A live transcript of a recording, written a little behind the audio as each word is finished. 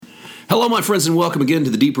Hello, my friends, and welcome again to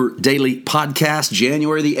the Deeper Daily Podcast,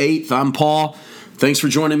 January the 8th. I'm Paul. Thanks for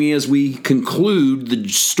joining me as we conclude the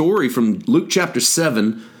story from Luke chapter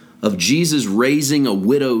 7 of Jesus raising a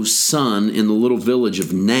widow's son in the little village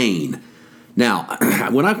of Nain. Now,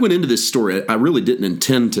 when I went into this story, I really didn't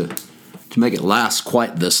intend to make it last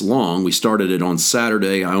quite this long. We started it on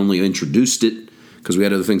Saturday. I only introduced it because we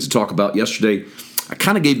had other things to talk about yesterday. I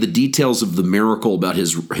kind of gave the details of the miracle about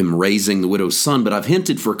him raising the widow's son, but I've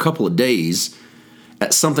hinted for a couple of days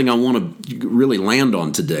at something I want to really land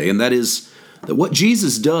on today, and that is that what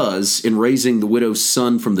Jesus does in raising the widow's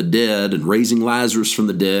son from the dead and raising Lazarus from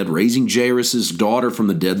the dead, raising Jairus' daughter from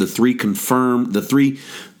the dead, the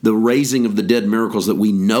raising of the dead miracles that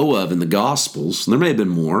we know of in the Gospels, and there may have been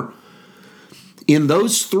more. In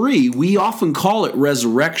those three, we often call it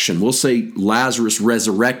resurrection. We'll say Lazarus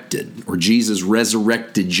resurrected, or Jesus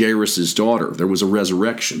resurrected Jairus' daughter. There was a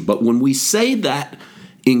resurrection. But when we say that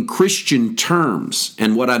in Christian terms,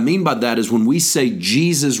 and what I mean by that is when we say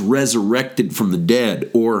Jesus resurrected from the dead,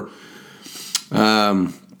 or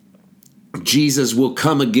Jesus will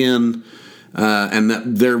come again, and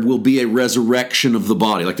that there will be a resurrection of the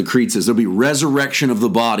body, like the Creed says, there'll be resurrection of the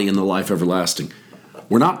body in the life everlasting.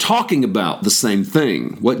 We're not talking about the same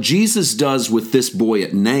thing. What Jesus does with this boy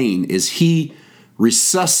at Nain is he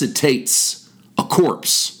resuscitates a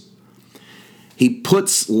corpse. He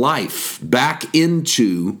puts life back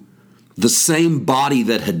into the same body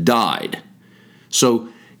that had died. So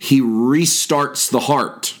he restarts the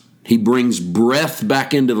heart. He brings breath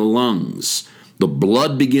back into the lungs. The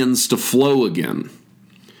blood begins to flow again.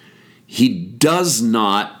 He does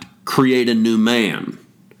not create a new man.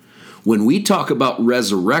 When we talk about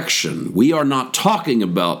resurrection, we are not talking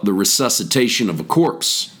about the resuscitation of a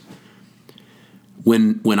corpse.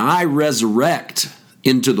 When I resurrect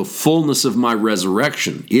into the fullness of my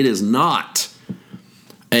resurrection, it is not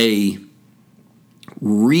a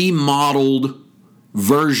remodeled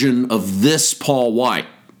version of this Paul White.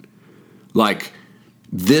 Like,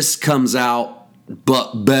 this comes out,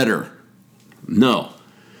 but better. No.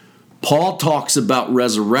 Paul talks about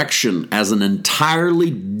resurrection as an entirely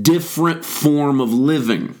different form of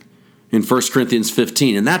living in 1 Corinthians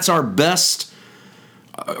 15. And that's our best,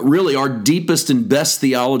 really our deepest and best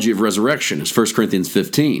theology of resurrection is 1 Corinthians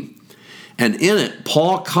 15. And in it,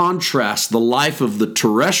 Paul contrasts the life of the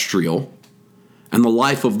terrestrial and the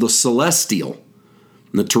life of the celestial.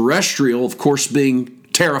 And the terrestrial, of course, being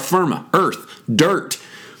terra firma, earth, dirt,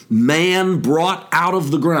 man brought out of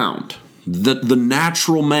the ground. The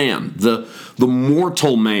natural man, the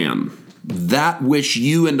mortal man, that which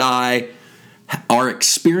you and I are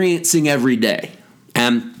experiencing every day.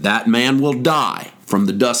 And that man will die. From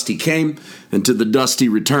the dust he came, and to the dust he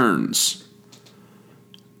returns.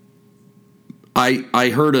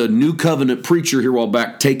 I heard a New Covenant preacher here a while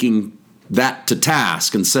back taking that to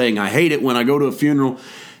task and saying, I hate it when I go to a funeral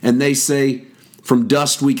and they say, from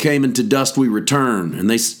dust we came and to dust we return.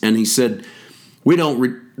 And he said, we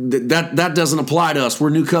don't that doesn't apply to us. We're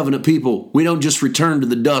New Covenant people. We don't just return to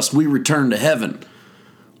the dust. We return to heaven.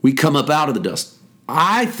 We come up out of the dust.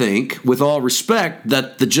 I think, with all respect,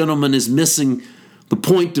 that the gentleman is missing the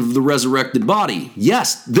point of the resurrected body.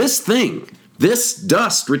 Yes, this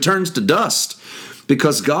dust returns to dust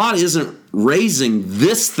because God isn't raising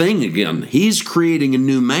this thing again. He's creating a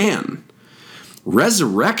new man.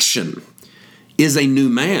 Resurrection is a new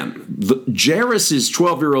man. Jairus'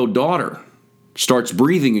 12-year-old daughter starts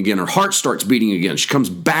breathing again. Her heart starts beating again. She comes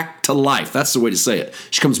back to life. That's the way to say it.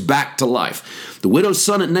 She comes back to life. The widow's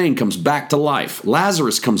son at Nain comes back to life.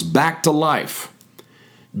 Lazarus comes back to life.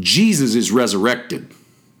 Jesus is resurrected.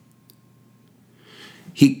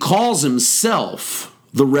 He calls himself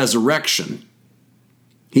the resurrection.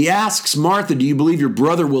 He asks Martha, do you believe your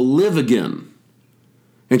brother will live again?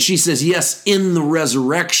 And she says, yes, in the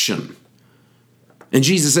resurrection. And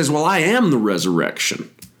Jesus says, well, I am the resurrection.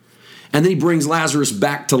 And then he brings Lazarus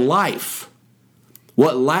back to life.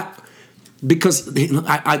 Because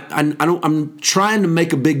I'm trying to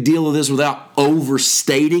make a big deal of this without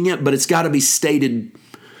overstating it, but it's got to be stated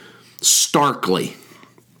starkly.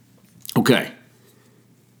 Okay.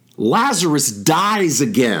 Lazarus dies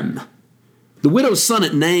again. The widow's son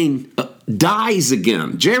at Nain dies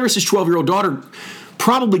again. Jairus' 12-year-old daughter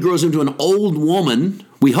probably grows into an old woman,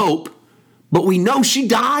 we hope, but we know she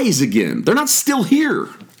dies again. They're not still here.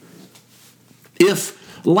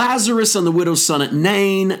 If Lazarus and the widow's son at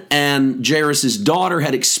Nain and Jairus' daughter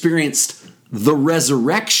had experienced the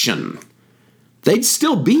resurrection, they'd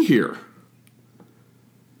still be here.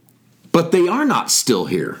 But they are not still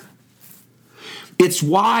here. It's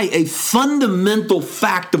why a fundamental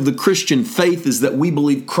fact of the Christian faith is that we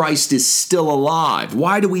believe Christ is still alive.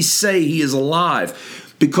 Why do we say he is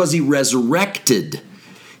alive? Because he resurrected.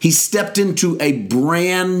 He stepped into a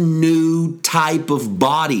brand new type of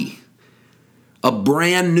body, a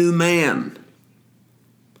brand new man.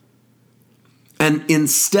 And in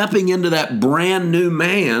stepping into that brand new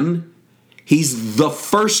man, he's the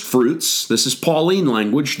first fruits, this is Pauline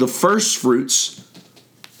language, the first fruits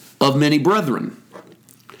of many brethren.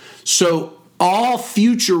 So all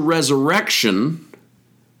future resurrection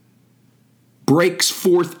breaks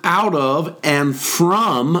forth out of and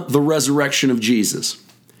from the resurrection of Jesus.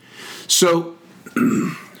 So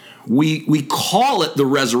we call it the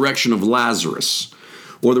resurrection of Lazarus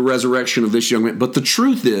or the resurrection of this young man. But the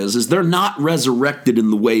truth is they're not resurrected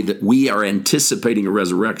in the way that we are anticipating a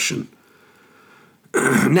resurrection.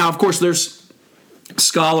 Now, of course, there's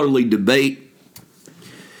scholarly debate,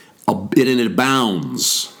 and it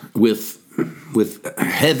abounds with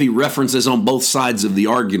heavy references on both sides of the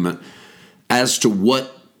argument as to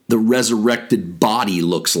what the resurrected body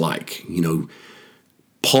looks like. You know,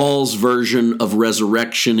 Paul's version of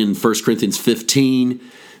resurrection in 1 Corinthians 15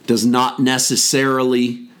 does not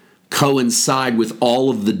necessarily coincide with all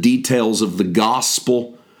of the details of the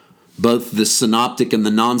gospel, both the synoptic and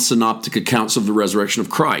the non-synoptic accounts of the resurrection of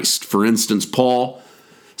Christ. For instance, Paul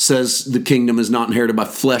says the kingdom is not inherited by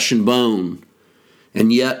flesh and bone,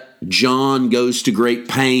 and yet John goes to great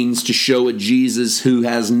pains to show a Jesus who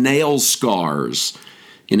has nail scars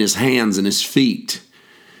in his hands and his feet.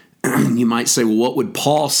 You might say, well, what would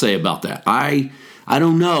Paul say about that? I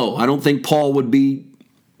don't know. I don't think Paul would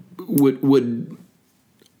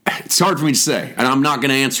it's hard for me to say, and I'm not going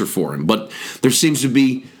to answer for him, but there seems to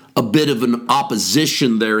be a bit of an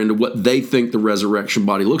opposition there into what they think the resurrection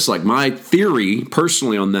body looks like. My theory,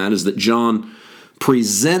 personally, on that is that John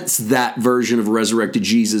presents that version of resurrected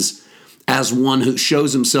Jesus as one who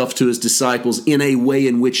shows himself to his disciples in a way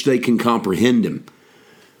in which they can comprehend him.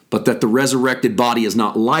 But that the resurrected body is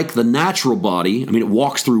not like the natural body. I mean, it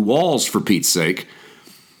walks through walls, for Pete's sake,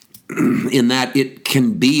 in that it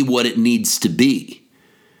can be what it needs to be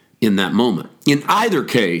in that moment. In either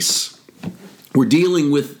case, we're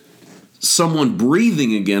dealing with someone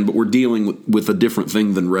breathing again, but we're dealing with a different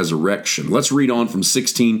thing than resurrection. Let's read on from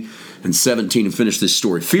 16 and 17 and finish this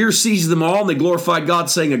story. Fear seized them all, and they glorified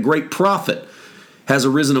God, saying, a great prophet has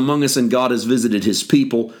arisen among us, and God has visited his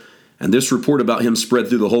people. And this report about him spread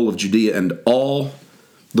through the whole of Judea and all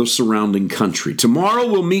the surrounding country. Tomorrow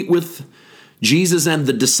we'll meet with Jesus and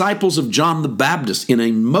the disciples of John the Baptist in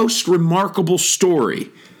a most remarkable story.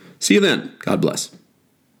 See you then. God bless.